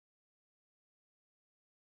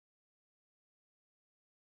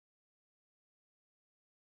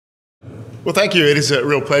Well, thank you. It is a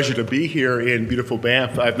real pleasure to be here in beautiful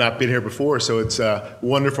Banff. I've not been here before, so it's a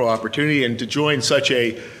wonderful opportunity. And to join such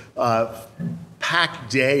a packed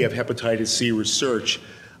day of hepatitis C research.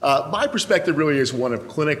 My perspective really is one of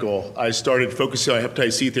clinical. I started focusing on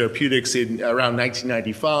hepatitis C therapeutics in around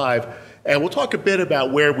 1995, and we'll talk a bit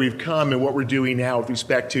about where we've come and what we're doing now with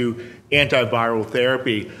respect to antiviral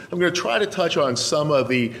therapy. I'm going to try to touch on some of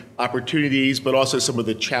the opportunities, but also some of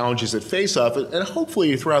the challenges that face us, and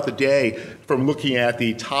hopefully throughout the day, from looking at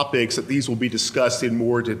the topics, that these will be discussed in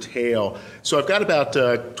more detail. So I've got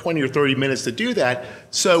about 20 or 30 minutes to do that.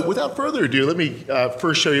 So without further ado, let me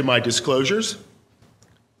first show you my disclosures,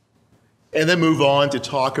 and then move on to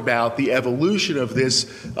talk about the evolution of this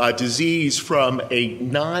disease from a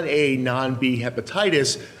non-A, non-B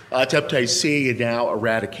hepatitis to hepatitis C and now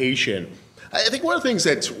eradication. I think one of the things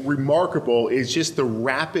that's remarkable is just the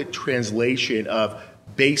rapid translation of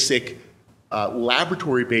basic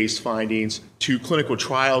laboratory-based findings to clinical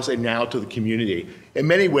trials and now to the community. In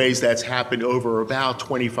many ways, that's happened over about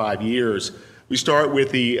 25 years. We start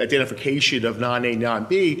with the identification of non-A,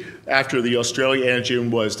 non-B. After the Australia antigen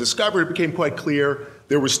was discovered, it became quite clear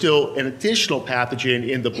there was still an additional pathogen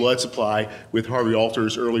in the blood supply with Harvey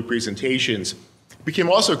Alter's early presentations. It became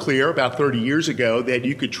also clear about 30 years ago that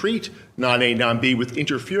you could treat non-A, non-B with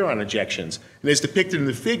interferon injections. And as depicted in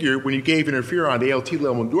the figure, when you gave interferon, the ALT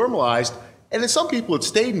level normalized, and in some people it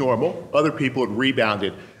stayed normal, other people it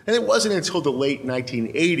rebounded. And it wasn't until the late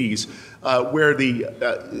 1980s where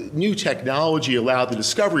the new technology allowed the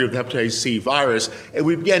discovery of the hepatitis C virus, and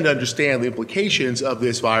we began to understand the implications of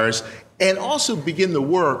this virus and also begin the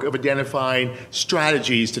work of identifying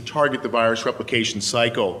strategies to target the virus replication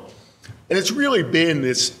cycle. And it's really been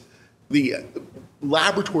the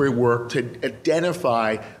laboratory work to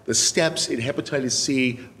identify the steps in hepatitis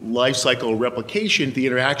C life cycle replication, the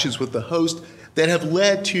interactions with the host, that have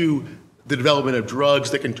led to the development of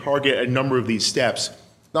drugs that can target a number of these steps.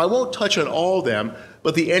 Now, I won't touch on all of them,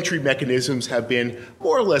 but the entry mechanisms have been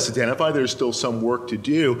more or less identified. There's still some work to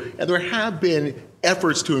do, and there have been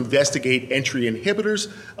efforts to investigate entry inhibitors,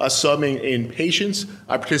 some in patients.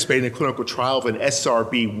 I participated in a clinical trial of an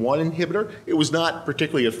SRB1 inhibitor. It was not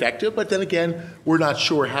particularly effective, but then again, we're not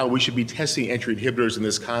sure how we should be testing entry inhibitors in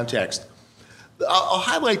this context. I'll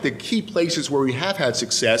highlight the key places where we have had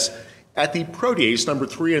success. At the protease, number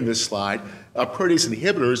 3 in this slide, protease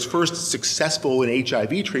inhibitors, first successful in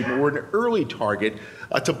HIV treatment, were an early target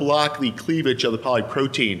to block the cleavage of the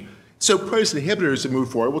polyprotein. So protease inhibitors that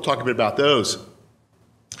move forward, we'll talk a bit about those.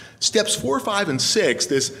 Steps 4, 5, and 6,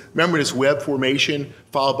 this membranous web formation,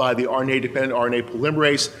 followed by the RNA-dependent RNA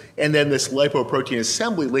polymerase, and then this lipoprotein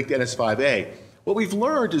assembly linked to NS5A. What we've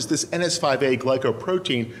learned is this NS5A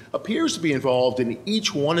glycoprotein appears to be involved in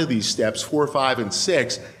each one of these steps, 4, 5, and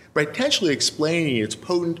 6, potentially explaining its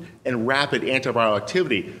potent and rapid antiviral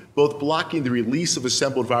activity, both blocking the release of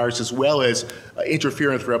assembled virus as well as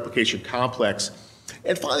interfering with the replication complex.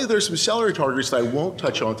 And finally, there's some cellular targets that I won't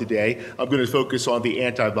touch on today. I'm going to focus on the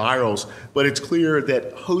antivirals, but it's clear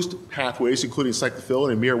that host pathways, including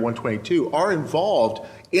cyclophilin and miR-122, are involved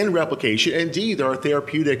in replication. Indeed, there are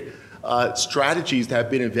therapeutic strategies that have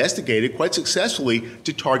been investigated quite successfully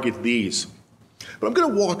to target these. But I'm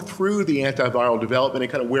going to walk through the antiviral development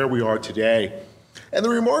and kind of where we are today. And the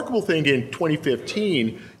remarkable thing in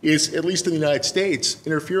 2015 is, at least in the United States,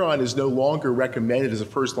 interferon is no longer recommended as a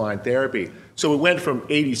first-line therapy. So it went from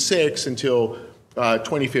 86 until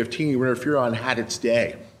 2015 where interferon had its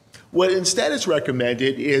day. What instead is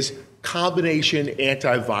recommended is combination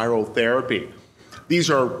antiviral therapy. These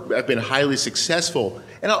have been highly successful.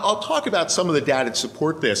 And I'll talk about some of the data to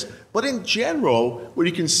support this. But in general, what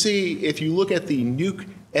you can see, if you look at the nuke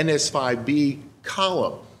NS5B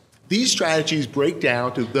column, these strategies break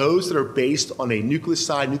down to those that are based on a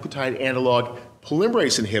nucleoside-nucleotide analog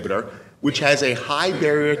polymerase inhibitor, which has a high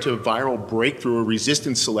barrier to viral breakthrough or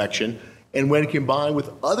resistance selection, and when combined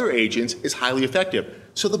with other agents, is highly effective.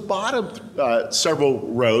 So the bottom several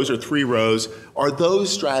rows, or 3 rows, are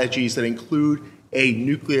those strategies that include a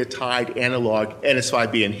nucleotide analog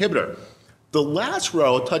NS5B inhibitor. The last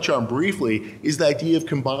row I'll touch on briefly is the idea of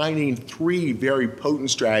combining 3 very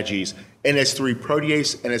potent strategies, NS3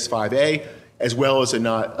 protease, NS5A, as well as a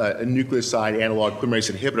nucleoside analog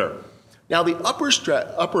polymerase inhibitor. Now the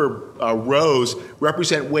upper rows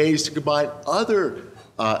represent ways to combine other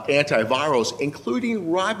antivirals, including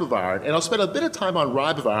ribavirin. And I'll spend a bit of time on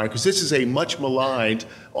ribavirin because this is a much maligned,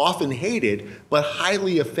 often hated, but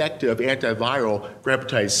highly effective antiviral for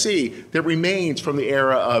hepatitis C that remains from the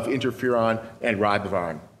era of interferon and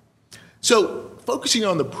ribavirin. So focusing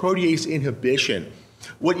on the protease inhibition,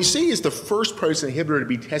 what you see is the first protease inhibitor to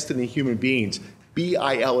be tested in human beings,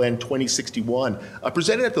 BILN 2061,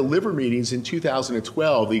 presented at the liver meetings in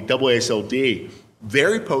 2012, the AASLD.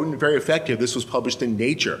 Very potent, very effective. This was published in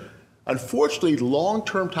Nature. Unfortunately,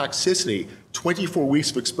 long-term toxicity, 24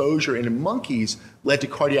 weeks of exposure in monkeys, led to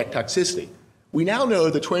cardiac toxicity. We now know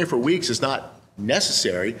that 24 weeks is not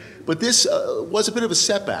necessary, but this was a bit of a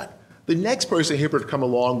setback. The next protease inhibitor to come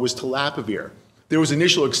along was tolapivir. There was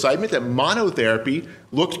initial excitement that monotherapy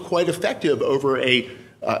looked quite effective over a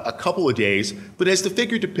couple of days, but as the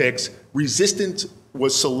figure depicts, resistance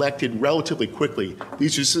was selected relatively quickly.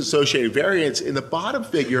 These associated variants in the bottom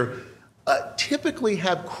figure typically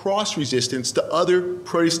have cross-resistance to other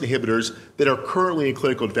protease inhibitors that are currently in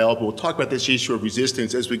clinical development. We'll talk about this issue of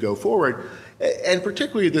resistance as we go forward. And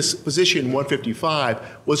particularly this position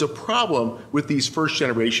 155 was a problem with these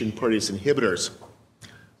first-generation protease inhibitors.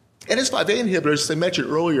 NS5A inhibitors, as I mentioned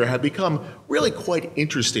earlier, have become really quite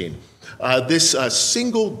interesting. This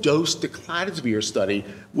single-dose decladovir study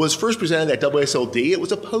was first presented at AASLD. It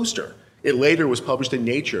was a poster. It later was published in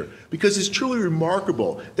Nature because it's truly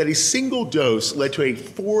remarkable that a single dose led to a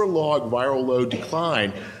 4-log viral load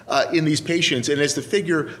decline in these patients. And as the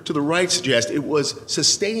figure to the right suggests, it was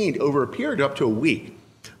sustained over a period of up to a week.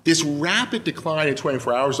 This rapid decline in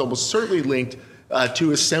 24 hours almost certainly linked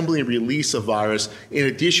to assembly and release of virus, in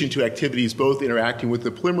addition to activities both interacting with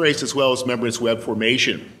the polymerase as well as membranous web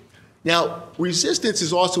formation. Now, resistance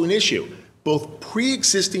is also an issue. Both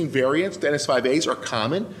pre-existing variants to NS5As are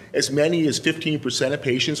common. As many as 15% of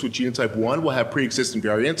patients with genotype 1 will have pre-existing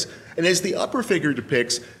variants. And as the upper figure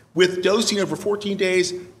depicts, with dosing over 14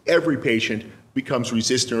 days, every patient becomes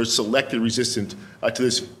resistant or selected resistant to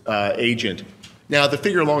this agent. Now, the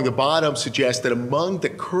figure along the bottom suggests that among the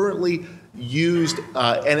currently used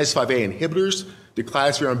NS5A inhibitors,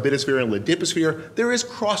 decladovir, bidosvir, and ledipasvir, there is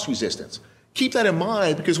cross-resistance. Keep that in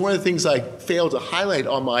mind because one of the things I failed to highlight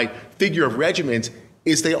on my figure of regimens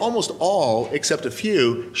is they almost all, except a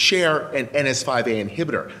few, share an NS5A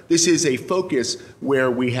inhibitor. This is a focus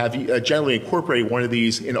where we have generally incorporated one of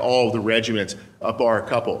these in all of the regimens, bar a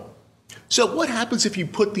couple. So what happens if you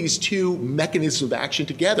put these two mechanisms of action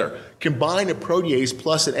together, combine a protease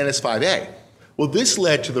plus an NS5A? Well, this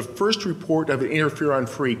led to the first report of an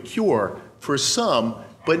interferon-free cure for some,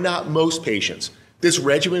 but not most patients. This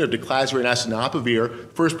regimen of decladovir and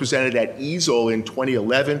isonopavir, first presented at EASL in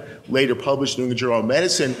 2011, later published in the New England Journal of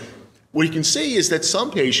Medicine. What you can see is that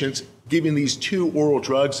some patients, given these two oral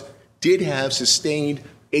drugs, did have sustained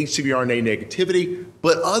HCV RNA negativity,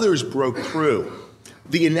 but others broke through.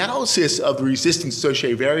 The analysis of the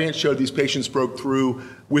resistance-associated variants showed these patients broke through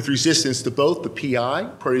with resistance to both the PI,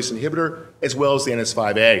 protease inhibitor, as well as the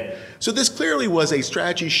NS5A. So this clearly was a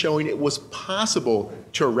strategy showing it was possible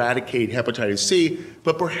to eradicate hepatitis C,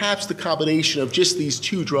 but perhaps the combination of just these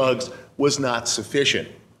two drugs was not sufficient.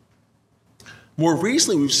 More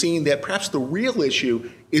recently, we've seen that perhaps the real issue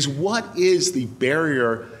is what is the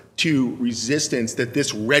barrier to resistance that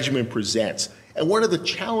this regimen presents. And one of the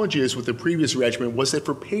challenges with the previous regimen was that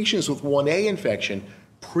for patients with 1A infection,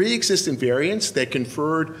 pre-existing variants that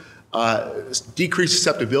conferred decreased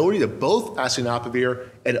susceptibility to both isonopavir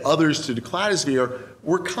and others to decladovir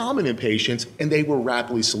were common in patients, and they were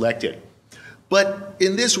rapidly selected. But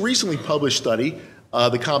in this recently published study,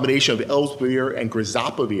 the combination of elzapavir and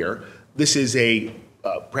grizapavir, this is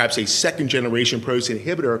perhaps a second-generation protease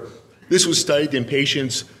inhibitor. This was studied in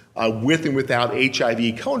patients with and without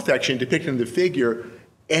HIV co-infection, depicted in the figure,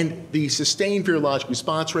 and the sustained virologic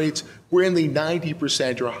response rates were in the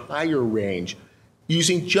 90% or higher range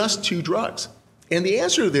using just two drugs. And the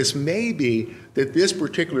answer to this may be that this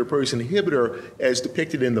particular protease inhibitor, as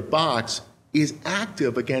depicted in the box, is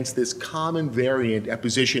active against this common variant at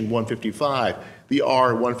position 155, the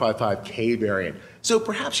R155K variant. So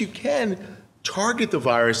perhaps you can target the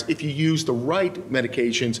virus if you use the right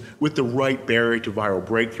medications with the right barrier to viral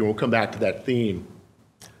breakthrough. We'll come back to that theme.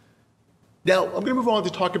 Now, I'm going to move on to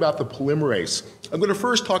talk about the polymerase. I'm going to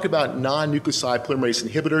first talk about non-nucleoside polymerase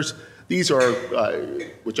inhibitors. These are,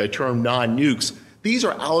 which I term non-nukes. These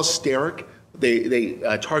are allosteric. They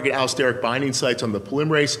target allosteric binding sites on the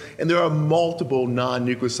polymerase, and there are multiple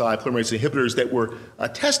non-nucleoside polymerase inhibitors that were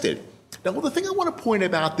tested. Now, the thing I want to point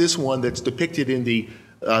about this one that's depicted in the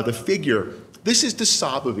figure, this is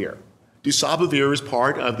dusabavir. Dusabavir is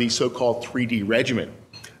part of the so-called 3D regimen.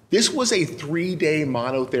 This was a 3-day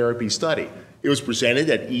monotherapy study. It was presented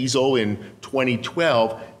at EASL in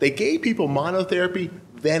 2012. They gave people monotherapy,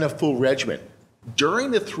 then a full regimen.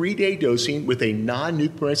 During the 3-day dosing with a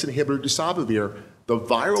non-nucleoside polymerase inhibitor, dusabavir, the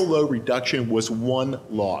viral load reduction was 1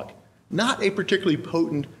 log, not a particularly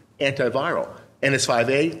potent antiviral.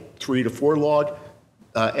 NS5A, 3 to 4 log.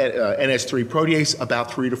 NS3 protease,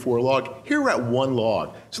 about 3 to 4 log. Here we're at 1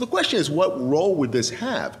 log. So the question is, what role would this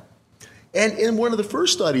have? And in one of the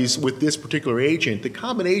first studies with this particular agent, the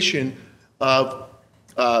combination of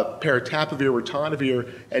paritaprevir,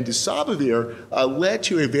 ritonavir, and disabovir led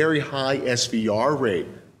to a very high SVR rate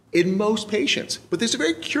in most patients. But there's a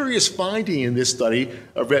very curious finding in this study,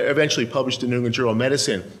 eventually published in New England Journal of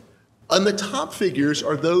Medicine. On the top figures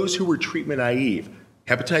are those who were treatment naive.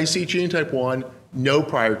 Hepatitis C genotype 1, no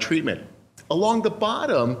prior treatment. Along the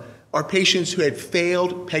bottom are patients who had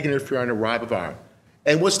failed peg interferon and ribavirin.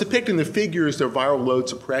 And what's depicted in the figure is their viral load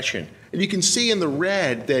suppression. And you can see in the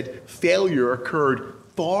red that failure occurred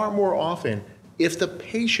far more often if the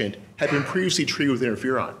patient had been previously treated with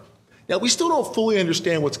interferon. Now, we still don't fully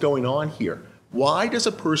understand what's going on here. Why does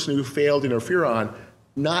a person who failed interferon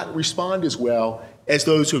not respond as well as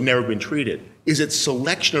those who have never been treated? Is it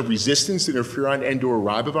selection of resistance to interferon and/or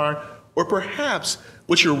ribavirin? Or perhaps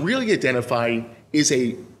what you're really identifying is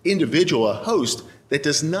an individual, a host, that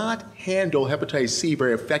does not handle hepatitis C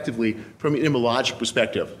very effectively from an immunologic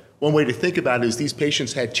perspective. One way to think about it is these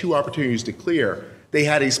patients had 2 opportunities to clear. They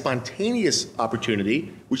had a spontaneous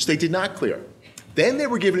opportunity, which they did not clear. Then they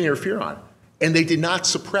were given interferon, and they did not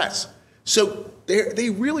suppress. So they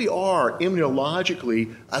really are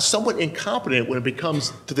immunologically somewhat incompetent when it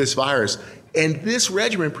comes to this virus, and this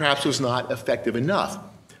regimen perhaps was not effective enough.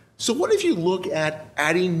 So what if you look at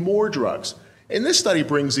adding more drugs? And this study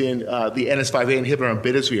brings in the NS5A inhibitor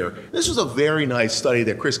bidosvir. This was a very nice study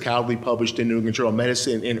that Chris Cowley published in New England Journal of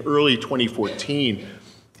Medicine in early 2014.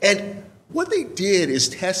 And what they did is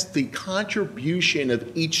test the contribution of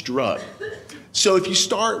each drug. So if you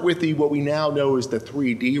start with what we now know as the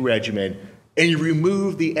 3D regimen, and you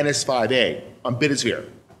remove the NS5A on bidosvir,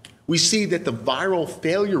 we see that the viral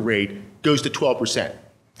failure rate goes to 12%.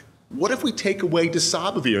 What if we take away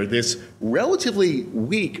disabovir, this relatively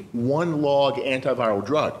weak 1 log antiviral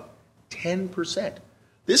drug? 10%.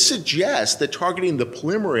 This suggests that targeting the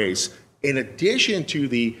polymerase, in addition to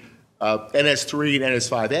the NS3 and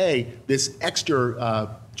NS5A, this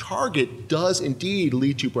extra target does indeed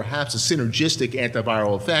lead to perhaps a synergistic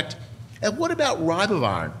antiviral effect. And what about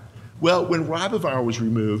ribavirin? Well, when ribavirin was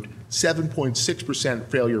removed, 7.6%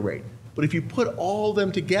 failure rate. But if you put all of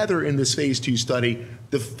them together in this phase 2 study,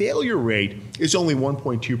 the failure rate is only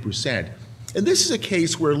 1.2%. And this is a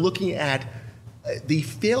case where looking at the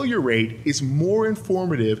failure rate is more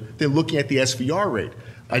informative than looking at the SVR rate.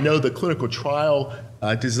 I know the clinical trial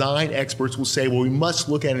design experts will say, well, we must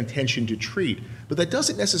look at intention to treat, but that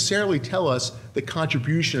doesn't necessarily tell us the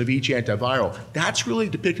contribution of each antiviral. That's really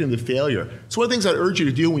depicted in the failure. So one of the things I'd urge you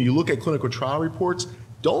to do when you look at clinical trial reports,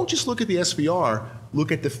 don't just look at the SVR,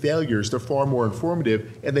 look at the failures. They're far more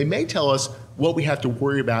informative, and they may tell us what we have to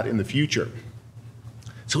worry about in the future.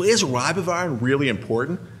 So is ribavirin really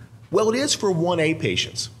important? Well, it is for 1A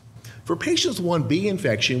patients. For patients with 1B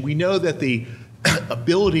infection, we know that the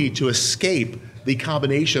ability to escape the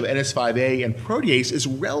combination of NS5A and protease is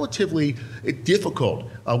relatively difficult.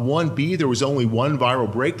 1B, there was only 1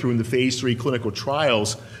 viral breakthrough in the phase 3 clinical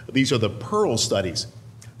trials. These are the PEARL studies.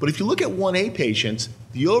 But if you look at 1A patients,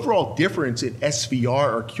 the overall difference in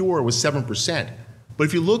SVR or cure was 7%. But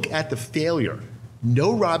if you look at the failure,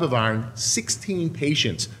 no ribavirin, 16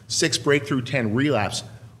 patients, 6 breakthrough, 10 relapse.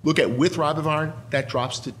 Look at with ribavirin, that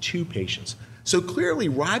drops to 2 patients. So clearly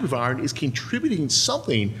ribavirin is contributing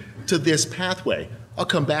something to this pathway. I'll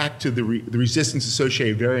come back to the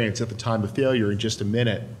resistance-associated variants at the time of failure in just a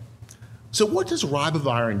minute. So what does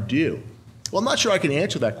ribavirin do? Well, I'm not sure I can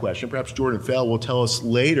answer that question. Perhaps Jordan Fell will tell us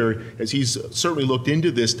later, as he's certainly looked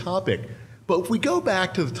into this topic. But if we go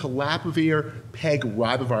back to the telaprevir PEG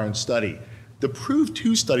ribavirin study, the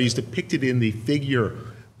PROVE-2 studies depicted in the figure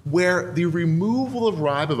where the removal of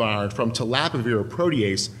ribavirin from telaprevir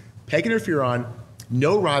protease, PEG interferon,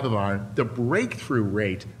 no ribavirin, the breakthrough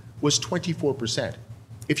rate was 24%.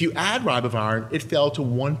 If you add ribavirin, it fell to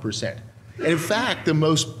 1%. And in fact, the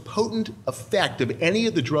most potent effect of any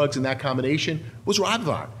of the drugs in that combination was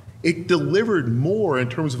ribavirin. It delivered more in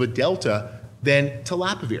terms of a delta than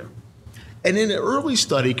telaprevir. And in an early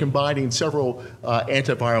study combining several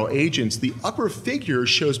antiviral agents, the upper figure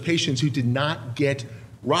shows patients who did not get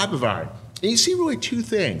ribavirin. And you see really 2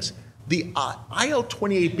 things. The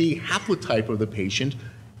IL-28B haplotype of the patient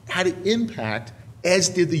had an impact, as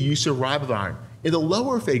did the use of ribavirin. In the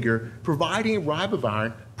lower figure, providing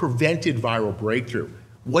ribavirin prevented viral breakthrough.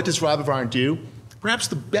 What does ribavirin do? Perhaps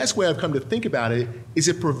the best way I've come to think about it is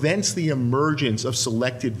it prevents the emergence of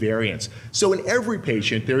selected variants. So in every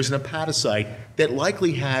patient, there is an hepatocyte that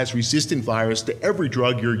likely has resistant virus to every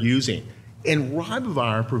drug you're using. And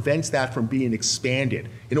ribavirin prevents that from being expanded.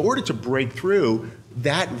 In order to break through,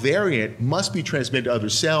 that variant must be transmitted to other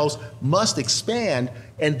cells, must expand,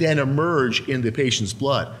 and then emerge in the patient's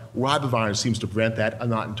blood. Ribavirin seems to prevent that. I'm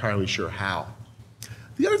not entirely sure how.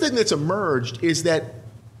 The other thing that's emerged is that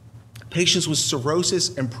patients with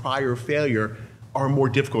cirrhosis and prior failure are more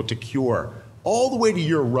difficult to cure. All the way to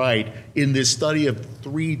your right in this study of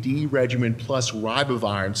 3D regimen plus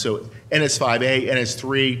ribavirin, so NS5A,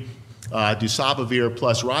 NS3, dusopavir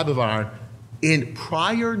plus ribavirin, in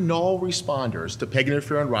prior null responders to peg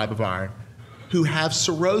interferon ribavirin who have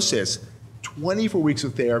cirrhosis, 24 weeks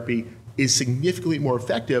of therapy is significantly more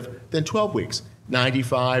effective than 12 weeks,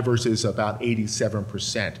 95 versus about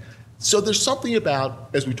 87%. So there's something about,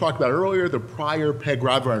 as we talked about earlier, the prior peg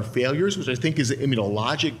ribavirin failures, which I think is an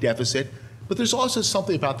immunologic deficit, but there's also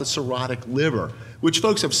something about the cirrhotic liver, which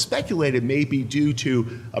folks have speculated may be due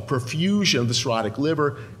to a perfusion of the cirrhotic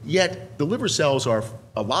liver, yet the liver cells are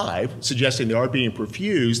alive, suggesting they are being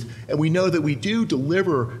perfused, and we know that we do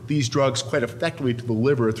deliver these drugs quite effectively to the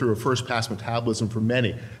liver through a first-pass metabolism for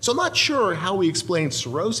many. So I'm not sure how we explain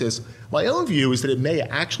cirrhosis. My own view is that it may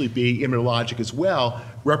actually be immunologic as well,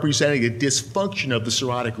 representing a dysfunction of the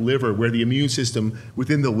cirrhotic liver where the immune system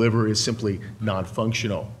within the liver is simply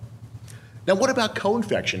non-functional. Now, what about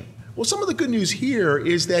co-infection? Well, some of the good news here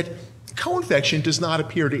is that co-infection does not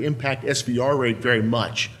appear to impact SVR rate very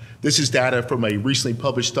much. This is data from a recently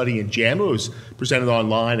published study in JAMA. It was presented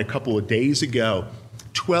online a couple of days ago.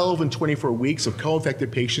 12 and 24 weeks of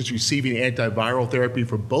co-infected patients receiving antiviral therapy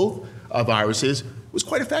for both viruses was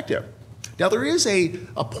quite effective. Now, there is a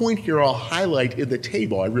point here I'll highlight in the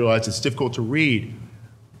table. I realize it's difficult to read,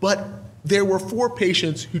 but there were 4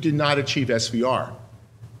 patients who did not achieve SVR.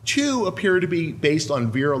 2 appear to be based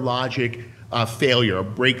on virologic failure, a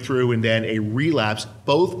breakthrough and then a relapse,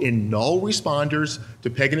 both in null responders to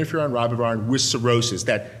peg interferon ribavirin with cirrhosis,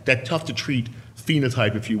 that tough to treat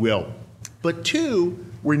phenotype, if you will. But 2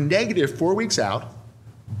 were negative 4 weeks out,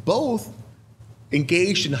 both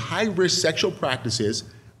engaged in high-risk sexual practices,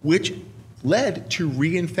 which led to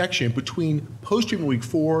reinfection between post-treatment week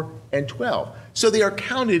 4 and 12. So they are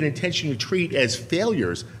counted in intention to treat as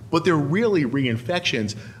failures, but they're really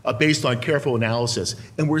reinfections based on careful analysis.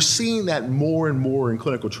 And we're seeing that more and more in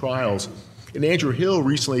clinical trials. And Andrew Hill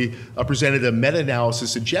recently presented a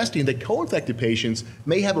meta-analysis suggesting that co-infected patients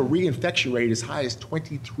may have a reinfection rate as high as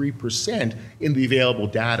 23% in the available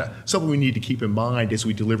data, something we need to keep in mind as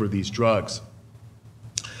we deliver these drugs.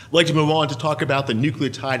 I'd like to move on to talk about the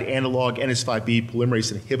nucleotide analog NS5B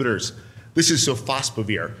polymerase inhibitors. This is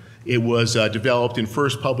sofosbuvir. It was developed and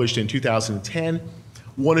first published in 2010.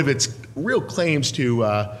 One of its real claims to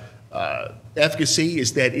efficacy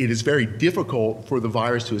is that it is very difficult for the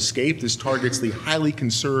virus to escape. This targets the highly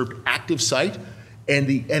conserved active site, and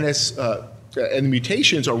the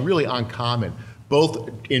mutations are really uncommon,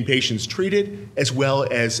 both in patients treated as well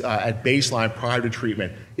as at baseline prior to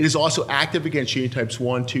treatment. It is also active against genotypes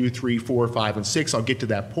 1, 2, 3, 4, 5, and 6. I'll get to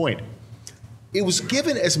that point. It was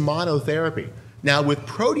given as monotherapy. Now, with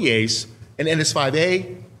protease and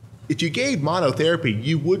NS5A, if you gave monotherapy,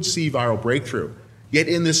 you would see viral breakthrough. Yet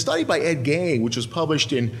in this study by Ed Gang, which was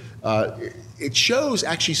published in, it shows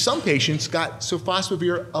actually some patients got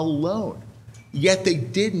sofosbuvir alone, yet they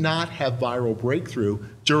did not have viral breakthrough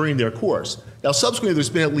during their course. Now, subsequently, there's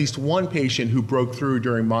been at least 1 patient who broke through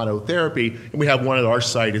during monotherapy, and we have one at our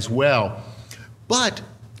site as well. But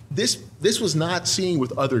this was not seen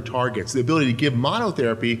with other targets, the ability to give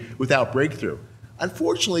monotherapy without breakthrough.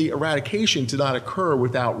 Unfortunately, eradication did not occur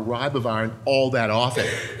without ribavirin all that often.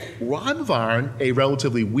 Ribavirin, a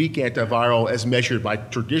relatively weak antiviral as measured by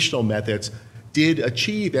traditional methods, did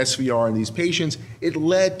achieve SVR in these patients. It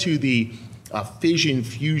led to the fission,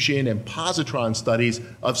 fusion, and positron studies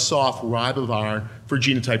of soft ribavirin for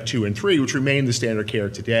genotype 2 and 3, which remain the standard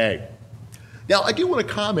care today. Now, I do want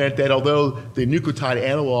to comment that although the nucleotide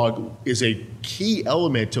analog is a key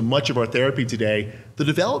element to much of our therapy today, the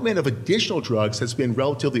development of additional drugs has been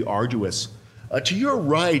relatively arduous. To your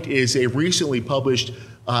right is a recently published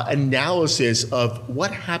analysis of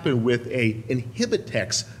what happened with a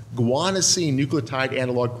Inhibitex guanosine nucleotide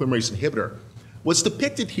analog polymerase inhibitor. What's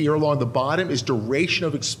depicted here along the bottom is duration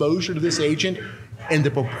of exposure to this agent and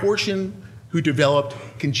the proportion who developed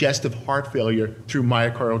congestive heart failure through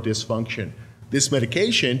myocardial dysfunction. This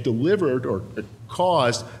medication delivered or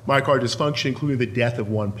caused myocardial dysfunction, including the death of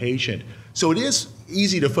 1 patient. So it is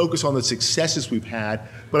easy to focus on the successes we've had,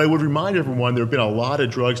 but I would remind everyone there have been a lot of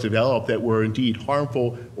drugs developed that were indeed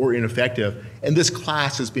harmful or ineffective, and this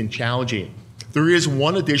class has been challenging. There is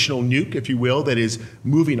one additional nuke, if you will, that is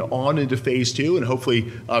moving on into phase 2 and hopefully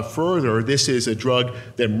further. This is a drug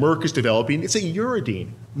that Merck is developing. It's a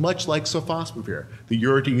uridine, much like sofosbuvir. The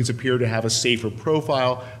uridines appear to have a safer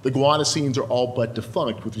profile. The guanosines are all but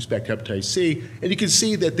defunct with respect to hepatitis C. And you can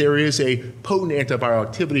see that there is a potent antiviral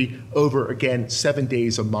activity over, again, 7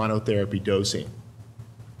 days of monotherapy dosing.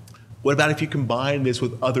 What about if you combine this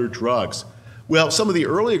with other drugs? Well, some of the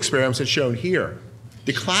early experiments are shown here.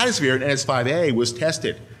 Decladisvir and NS5A was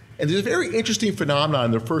tested, and there's a very interesting phenomenon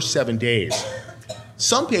in the first 7 days.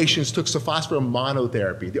 Some patients took sofosbuvir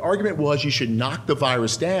monotherapy. The argument was you should knock the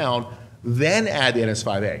virus down, then add the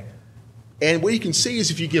NS5A. And what you can see is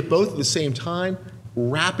if you give both at the same time,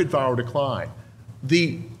 rapid viral decline.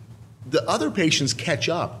 The other patients catch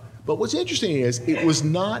up, but what's interesting is it was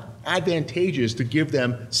not advantageous to give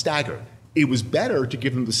them staggered. It was better to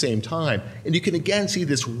give them the same time. And you can again see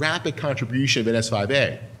this rapid contribution of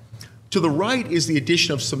NS5A. To the right is the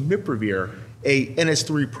addition of samiprovir, a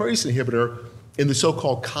NS3 protease inhibitor, in the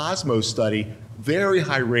so-called COSMOS study, very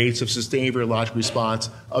high rates of sustained virologic response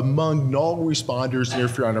among null responders to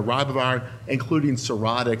interferon and ribavirin, including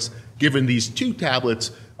cirrhotics, given these 2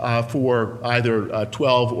 tablets for either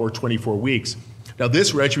 12 or 24 weeks. Now,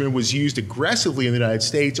 this regimen was used aggressively in the United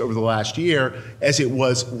States over the last year as it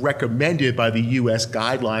was recommended by the U.S.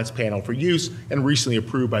 Guidelines Panel for Use and recently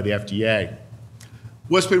approved by the FDA.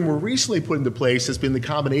 What's been more recently put into place has been the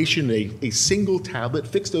combination, a single tablet,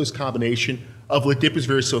 fixed dose combination of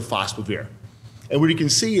ledipasvir sofosbuvir. And what you can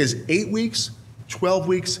see is 8 weeks, 12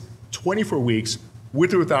 weeks, 24 weeks,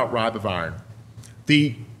 with or without ribavirin.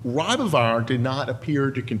 The ribavirin did not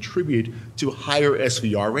appear to contribute to higher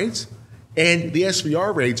SVR rates, and the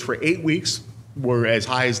SVR rates for 8 weeks were as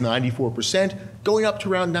high as 94%, going up to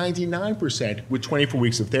around 99% with 24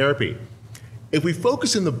 weeks of therapy. If we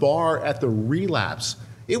focus in the bar at the relapse,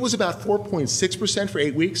 it was about 4.6% for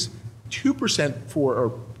 8 weeks, 2%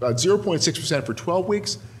 for 0.6% for 12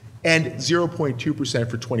 weeks, and 0.2%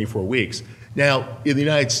 for 24 weeks. Now, in the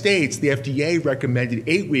United States, the FDA recommended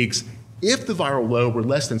 8 weeks if the viral load were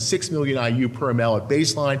less than 6 million IU per ml at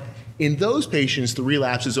baseline. In those patients, the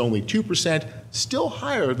relapse is only 2%, still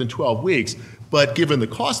higher than 12 weeks, but given the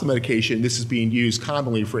cost of medication, this is being used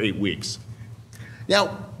commonly for 8 weeks. Now,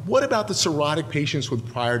 what about the cirrhotic patients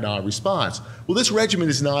with prior non-response? Well, this regimen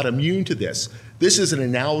is not immune to this. This is an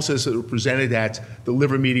analysis that was presented at the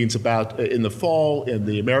liver meetings in the fall, in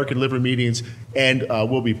the American liver meetings, and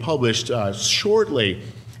will be published shortly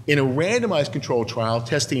in a randomized controlled trial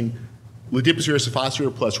testing ledipasvir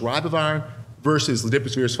sofosbuvir plus ribavirin versus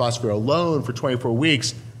ledipasvir sofosbuvir alone for 24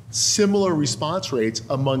 weeks, similar response rates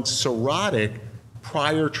among cirrhotic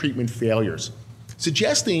prior treatment failures,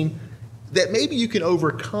 suggesting that maybe you can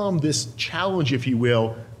overcome this challenge, if you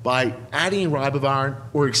will, by adding ribavirin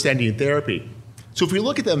or extending therapy. So if we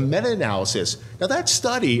look at the meta-analysis, now that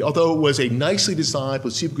study, although it was a nicely designed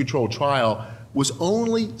placebo-controlled trial, was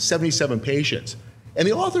only 77 patients. And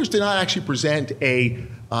the authors did not actually present a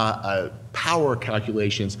power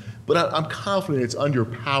calculations, but I'm confident it's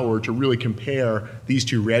underpowered to really compare these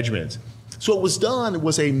 2 regimens. So what was done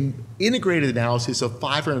was an integrated analysis of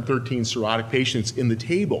 513 cirrhotic patients in the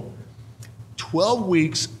table. 12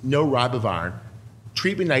 weeks, no ribavirin.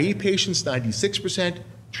 Treatment-naive patients, 96%.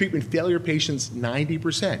 Treatment failure patients,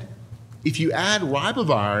 90%. If you add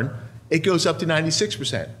ribavirin, it goes up to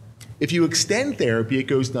 96%. If you extend therapy, it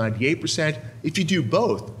goes 98%. If you do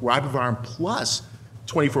both, ribavirin plus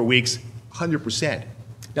 24 weeks, 100%.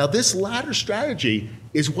 Now, this latter strategy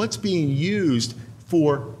is what's being used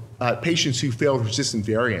for patients who failed resistant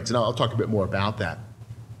variants, and I'll talk a bit more about that.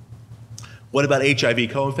 What about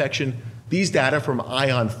HIV co-infection? These data from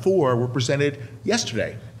ION4 were presented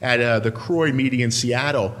yesterday at the CROI meeting in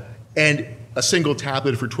Seattle, and a single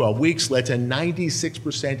tablet for 12 weeks led to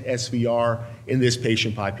 96% SVR in this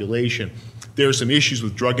patient population. There are some issues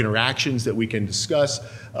with drug interactions that we can discuss,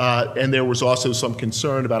 and there was also some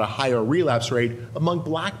concern about a higher relapse rate among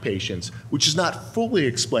Black patients, which is not fully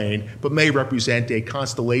explained, but may represent a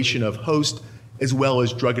constellation of host as well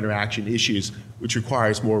as drug interaction issues, which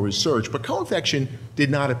requires more research. But co-infection did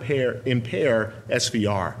not impair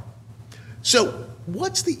SVR. So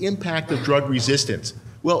what's the impact of drug resistance?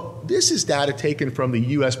 Well, this is data taken from the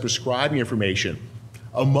US prescribing information.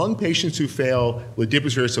 Among patients who fail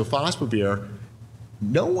ledipasvir sofosbuvir,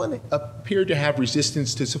 no one appeared to have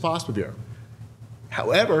resistance to sofosbuvir.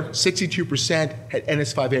 However, 62% had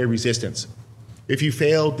NS5A resistance. If you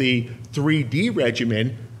failed the 3D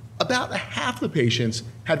regimen, about half the patients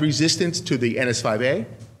had resistance to the NS5A,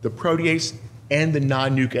 the protease, and the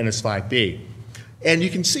non-nuke NS5B. And you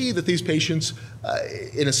can see that these patients,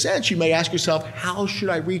 in a sense, you may ask yourself, how should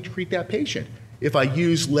I retreat that patient? If I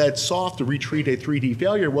use lead soft to retreat a 3D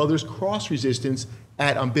failure, well, there's cross-resistance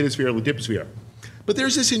at umbidisvir or ledipasvir. But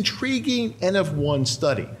there's this intriguing N of 1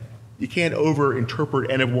 study. You can't over-interpret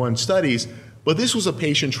N of 1 studies, but this was a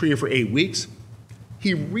patient treated for 8 weeks.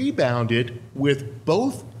 He rebounded with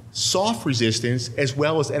both soft resistance as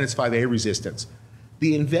well as NS5A resistance.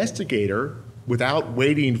 The investigator, without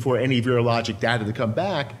waiting for any virologic data to come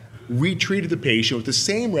back, retreated the patient with the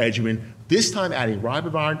same regimen, this time adding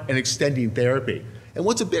ribavirin and extending therapy. And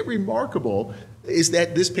what's a bit remarkable is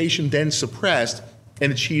that this patient then suppressed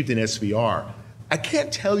and achieved an SVR. I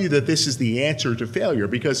can't tell you that this is the answer to failure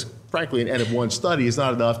because, frankly, an N of 1 study is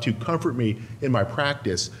not enough to comfort me in my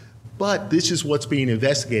practice. But this is what's being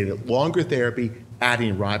investigated, longer therapy,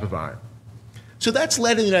 adding ribavirin. So that's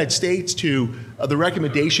led in the United States to the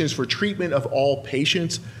recommendations for treatment of all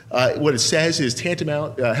patients. What it says is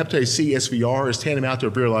tantamount, hepatitis C SVR is tantamount to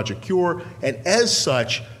a virologic cure, and as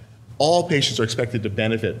such, all patients are expected to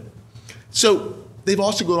benefit. So they've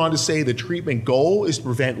also gone on to say the treatment goal is to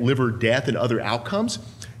prevent liver death and other outcomes,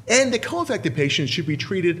 and the co-infected patients should be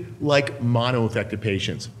treated like mono-infected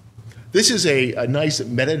patients. This is a nice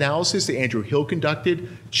meta-analysis that Andrew Hill conducted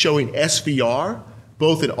showing SVR,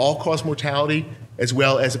 both in all-cause mortality as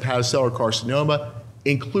well as hepatocellular carcinoma,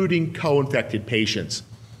 including co-infected patients.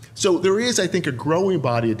 So there is, I think, a growing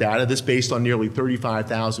body of data that's based on nearly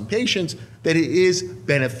 35,000 patients that it is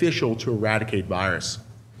beneficial to eradicate virus.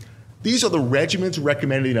 These are the regimens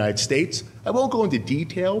recommended in the United States. I won't go into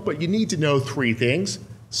detail, but you need to know 3 things.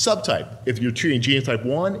 Subtype, if you're treating genotype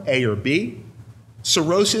 1, A or B.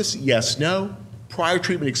 Cirrhosis, yes, no. Prior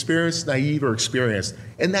treatment experience, naive or experienced.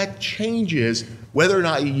 And that changes whether or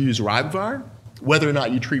not you use ribavirin, whether or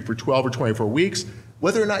not you treat for 12 or 24 weeks,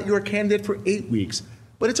 whether or not you're a candidate for 8 weeks.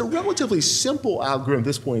 But it's a relatively simple algorithm at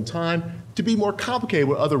this point in time to be more complicated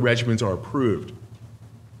when other regimens are approved.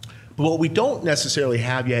 But what we don't necessarily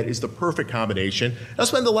have yet is the perfect combination. I'll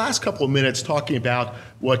spend the last couple of minutes talking about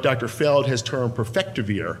what Dr. Feld has termed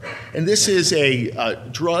perfectavir. And this is a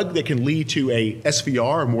drug that can lead to a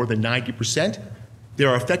SVR of more than 90%. There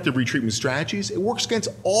are effective retreatment strategies. It works against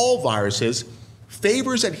all viruses,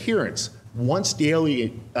 favors adherence, once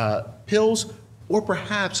daily pills, or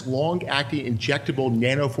perhaps long-acting injectable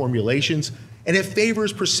nanoformulations, and it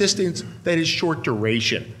favors persistence that is short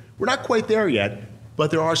duration. We're not quite there yet,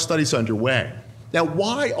 but there are studies underway. Now,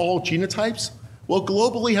 why all genotypes? Well,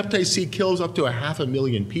 globally, hepatitis C kills up to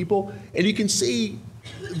 500,000 people, and you can see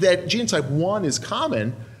that genotype 1 is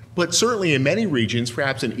common, but certainly in many regions,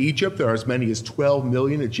 perhaps in Egypt, there are as many as 12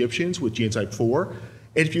 million Egyptians with genotype 4.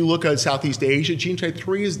 And if you look at Southeast Asia, genotype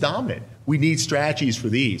 3 is dominant. We need strategies for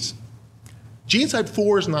these. Genotype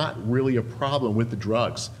 4 is not really a problem with the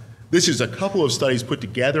drugs. This is a couple of studies put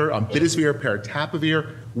together. Umbidisvir,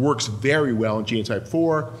 paritaprevir works very well in genotype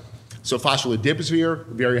 4. So phospholipidipsvir,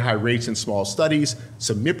 very high rates in small studies.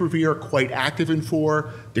 Samiprevir, quite active in 4.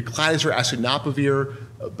 Decladisvir, acinopavir,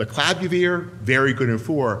 biclabuvir, very good in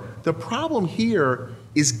 4. The problem here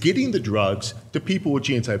is getting the drugs to people with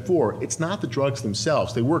genotype 4. It's not the drugs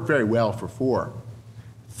themselves. They work very well for 4.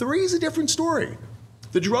 3 is a different story.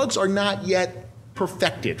 The drugs are not yet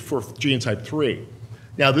perfected for genotype 3.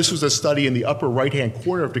 Now, this was a study in the upper right-hand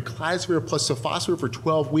corner of decladisvir plus sofosbuvir for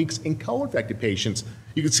 12 weeks in co-infected patients.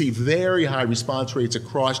 You can see very high response rates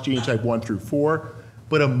across genotype 1 through 4,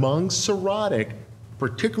 but among cirrhotic,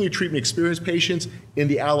 particularly treatment-experienced patients, in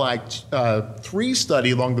the Allied 3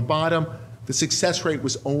 study along the bottom, the success rate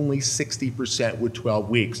was only 60% with 12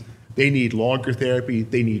 weeks. They need longer therapy,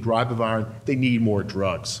 they need ribavirin, they need more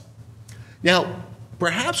drugs. Now,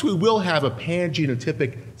 perhaps we will have a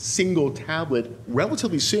pan-genotypic single tablet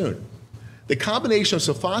relatively soon. The combination of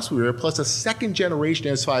sofosbuvir plus a second-generation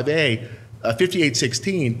S5A,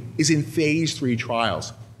 5816, is in phase 3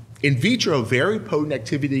 trials. In vitro, very potent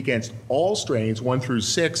activity against all strains 1 through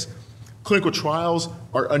 6. Clinical trials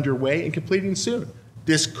are underway and completing soon.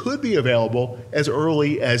 This could be available as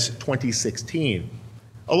early as 2016.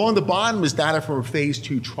 Along the bottom is data from a phase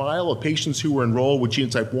 2 trial of patients who were enrolled with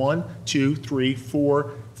genotype 1, 2, 3,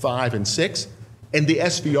 4, 5, and 6, and the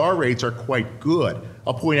SVR rates are quite good.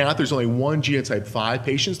 I'll point out there's only 1 genotype 5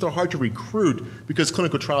 patients. They're hard to recruit because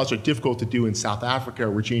clinical trials are difficult to do in South Africa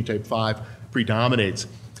where genotype 5 predominates.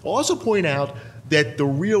 I'll also point out that the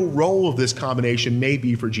real role of this combination may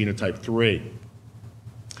be for genotype 3.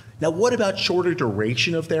 Now, what about shorter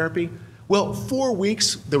duration of therapy? Well, 4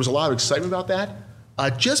 weeks, there was a lot of excitement about that.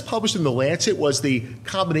 Just published in The Lancet was the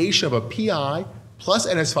combination of a PI plus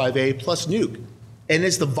NS5A plus nuke. And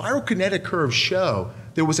as the viral kinetic curves show,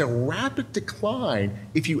 there was a rapid decline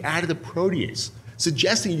if you added the protease.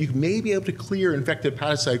 suggesting you may be able to clear infected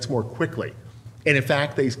hepatocytes more quickly. And in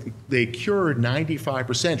fact, they cured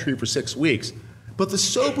 95% treated for 6 weeks. But the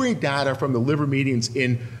sobering data from the liver meetings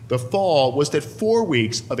in the fall was that 4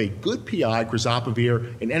 weeks of a good PI,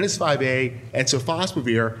 crizoprevir, and NS5A and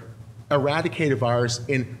sofosbuvir eradicated virus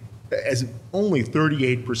in as only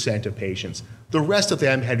 38% of patients. The rest of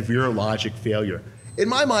them had virologic failure. In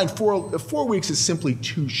my mind, 4 weeks is simply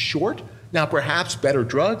too short. Now, perhaps better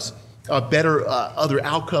drugs, better other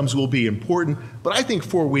outcomes will be important, but I think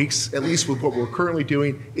 4 weeks, at least with what we're currently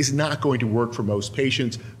doing, is not going to work for most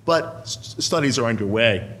patients, but studies are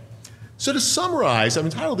underway. So to summarize, I've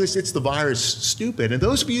entitled this, It's the Virus Stupid. And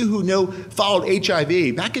those of you who followed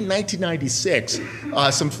HIV, back in 1996,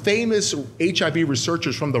 some famous HIV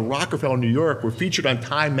researchers from the Rockefeller, New York, were featured on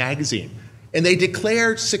Time magazine. And they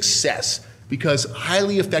declared success because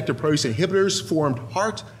highly effective protease inhibitors formed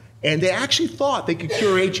heart, and they actually thought they could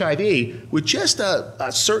cure HIV with just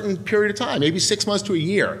a certain period of time, maybe 6 months to a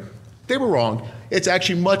year. They were wrong. It's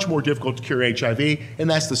actually much more difficult to cure HIV, and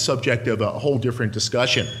that's the subject of a whole different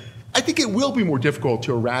discussion. I think it will be more difficult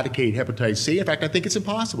to eradicate hepatitis C. In fact, I think it's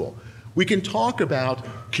impossible. We can talk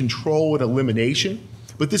about control and elimination,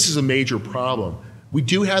 but this is a major problem. We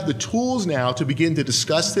do have the tools now to begin to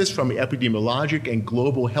discuss this from an epidemiologic and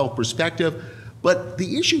global health perspective. But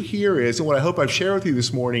the issue here is, and what I hope I've shared with you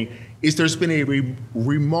this morning, is there's been a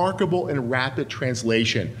remarkable and rapid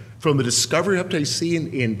translation from the discovery of hepatitis C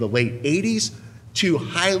in the late 80s to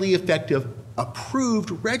highly effective approved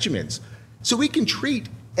regimens. So we can treat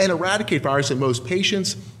and eradicate virus in most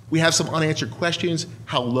patients. We have some unanswered questions.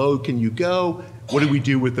 How low can you go? What do we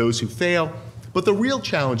do with those who fail? But the real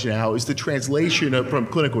challenge now is the translation from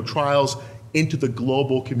clinical trials into the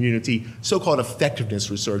global community, so-called effectiveness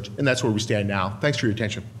research, and that's where we stand now. Thanks for your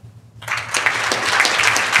attention.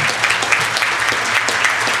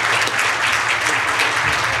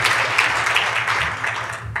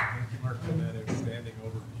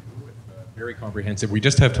 Very comprehensive. We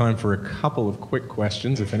just have time for a couple of quick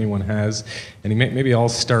questions, if anyone has. And maybe I'll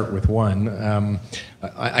start with one.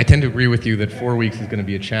 I tend to agree with you that 4 weeks is going to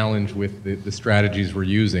be a challenge with the strategies we're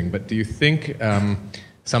using. But do you think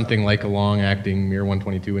something like a long-acting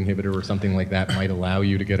miR-122 inhibitor or something like that might allow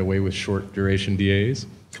you to get away with short-duration DAs?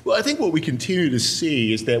 Well, I think what we continue to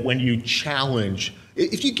see is that when you challenge,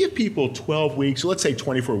 if you give people 12 weeks, or let's say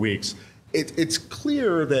 24 weeks, it's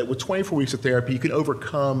clear that with 24 weeks of therapy, you can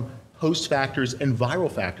overcome host factors and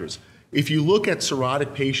viral factors. If you look at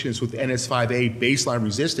cirrhotic patients with NS5A baseline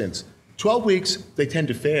resistance, 12 weeks, they tend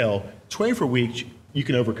to fail. 24 weeks, you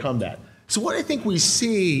can overcome that. So what I think we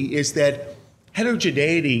see is that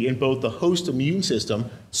heterogeneity in both the host immune system,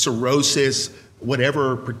 cirrhosis,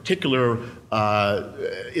 whatever particular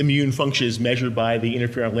immune function is measured by the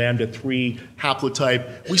interferon lambda 3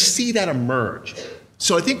 haplotype, we see that emerge.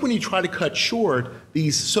 So I think when you try to cut short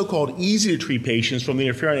these so-called easy-to-treat patients from the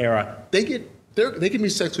interferon era, they can be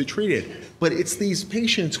successfully treated. But it's these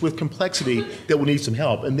patients with complexity that will need some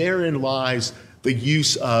help. And therein lies the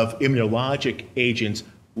use of immunologic agents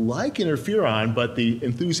like interferon, but the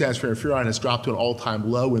enthusiasm for interferon has dropped to an all-time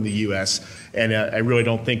low in the US, and I really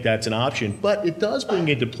don't think that's an option. But it does bring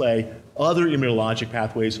into play other immunologic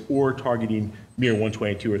pathways or targeting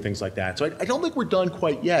miR-122 or things like that. So I don't think we're done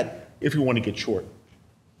quite yet if we want to get short.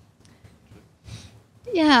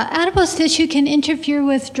 Yeah, adipose tissue can interfere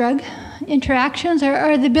with drug interactions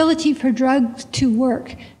or the ability for drugs to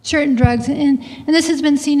work, certain drugs, and this has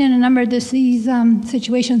been seen in a number of disease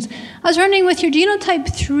situations. I was wondering, with your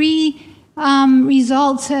genotype 3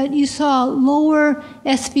 results, that you saw lower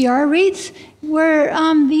SVR rates. Were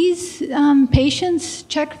these patients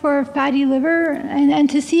checked for fatty liver, and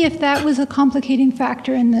to see if that was a complicating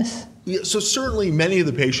factor in this? Yeah, so certainly many of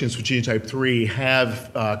the patients with genotype 3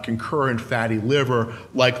 have concurrent fatty liver,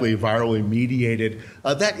 likely virally mediated.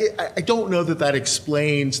 I don't know that that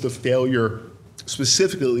explains the failure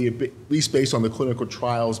specifically, at least based on the clinical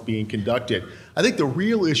trials being conducted. I think the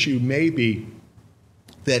real issue may be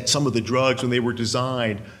that some of the drugs, when they were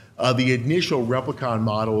designed, the initial replicon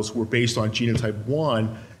models were based on genotype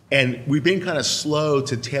 1, and we've been kind of slow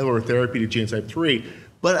to tailor a therapy to genotype 3.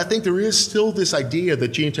 But I think there is still this idea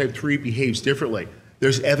that genotype 3 behaves differently.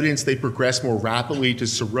 There's evidence they progress more rapidly to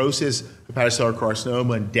cirrhosis, hepatocellular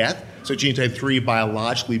carcinoma, and death. So genotype 3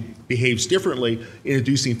 biologically behaves differently in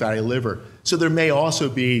inducing fatty liver. So there may also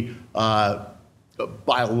be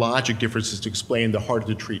biologic differences to explain the harder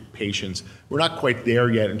to treat patients. We're not quite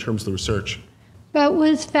there yet in terms of the research. But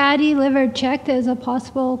was fatty liver checked as a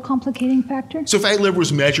possible complicating factor? So fatty liver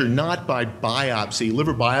was measured not by biopsy.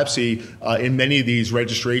 Liver biopsy in many of these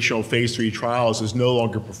registrational phase 3 trials is no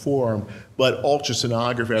longer performed, but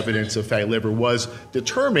ultrasonography evidence of fatty liver was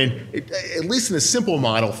determined, at least in a simple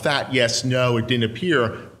model, fat, yes, no, it didn't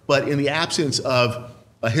appear, but in the absence of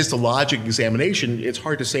a histologic examination, it's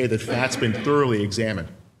hard to say that fat's been thoroughly examined.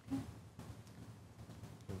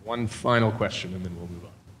 One final question, and then we'll move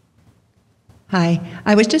on. Hi.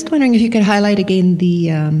 I was just wondering if you could highlight again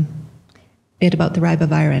the bit about the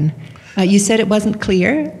ribavirin. You said it wasn't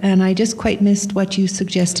clear, and I just quite missed what you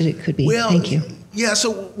suggested it could be. Well, thank you. Yeah,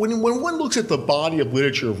 so when one looks at the body of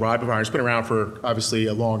literature of ribavirin, it's been around for obviously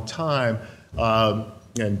a long time,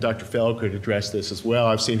 and Dr. Fell could address this as well.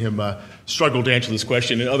 I've seen him struggle to answer this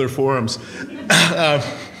question in other forums.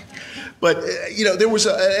 But, you know, there was,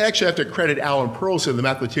 I actually have to credit Alan Perlson, the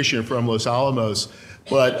mathematician from Los Alamos,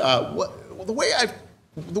 but the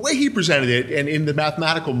way he presented it, and in the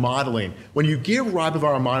mathematical modeling, when you give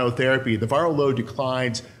ribavirin monotherapy, the viral load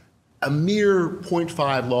declines a mere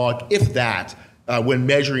 0.5 log, if that, when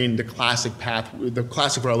measuring the classic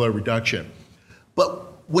viral load reduction.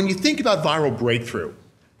 But when you think about viral breakthrough,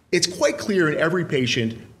 it's quite clear in every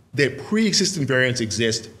patient that pre-existing variants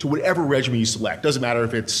exist to whatever regimen you select. Doesn't matter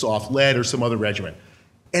if it's soft lead or some other regimen.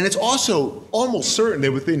 And it's also almost certain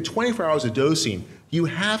that within 24 hours of dosing, you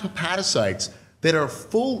have hepatocytes that are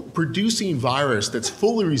producing virus that's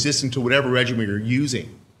fully resistant to whatever regimen you're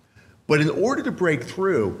using. But in order to break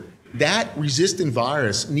through, that resistant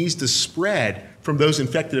virus needs to spread from those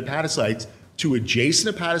infected hepatocytes to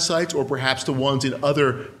adjacent hepatocytes or perhaps to ones in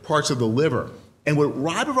other parts of the liver. And what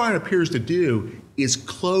ribavirin appears to do is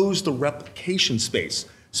close the replication space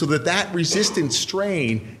so that that resistant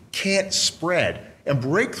strain can't spread. And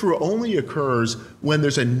breakthrough only occurs when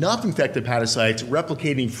there's enough infected hepatocytes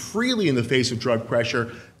replicating freely in the face of drug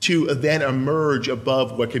pressure to then emerge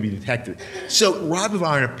above what can be detected. So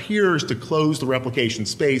ribavirin appears to close the replication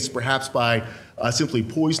space, perhaps by simply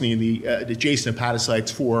poisoning the adjacent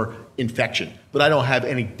hepatocytes for infection. But I don't have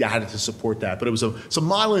any data to support that. But it was some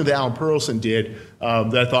modeling that Alan Perlson did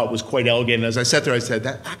that I thought was quite elegant. And as I sat there, I said,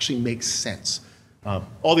 that actually makes sense.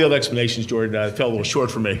 All the other explanations, Jordan, fell a little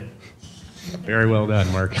short for me. Very well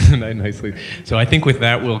done, Mark. Nicely. So I think with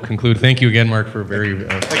that, we'll conclude. Thank you again, Mark, for a very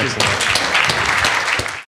excellent.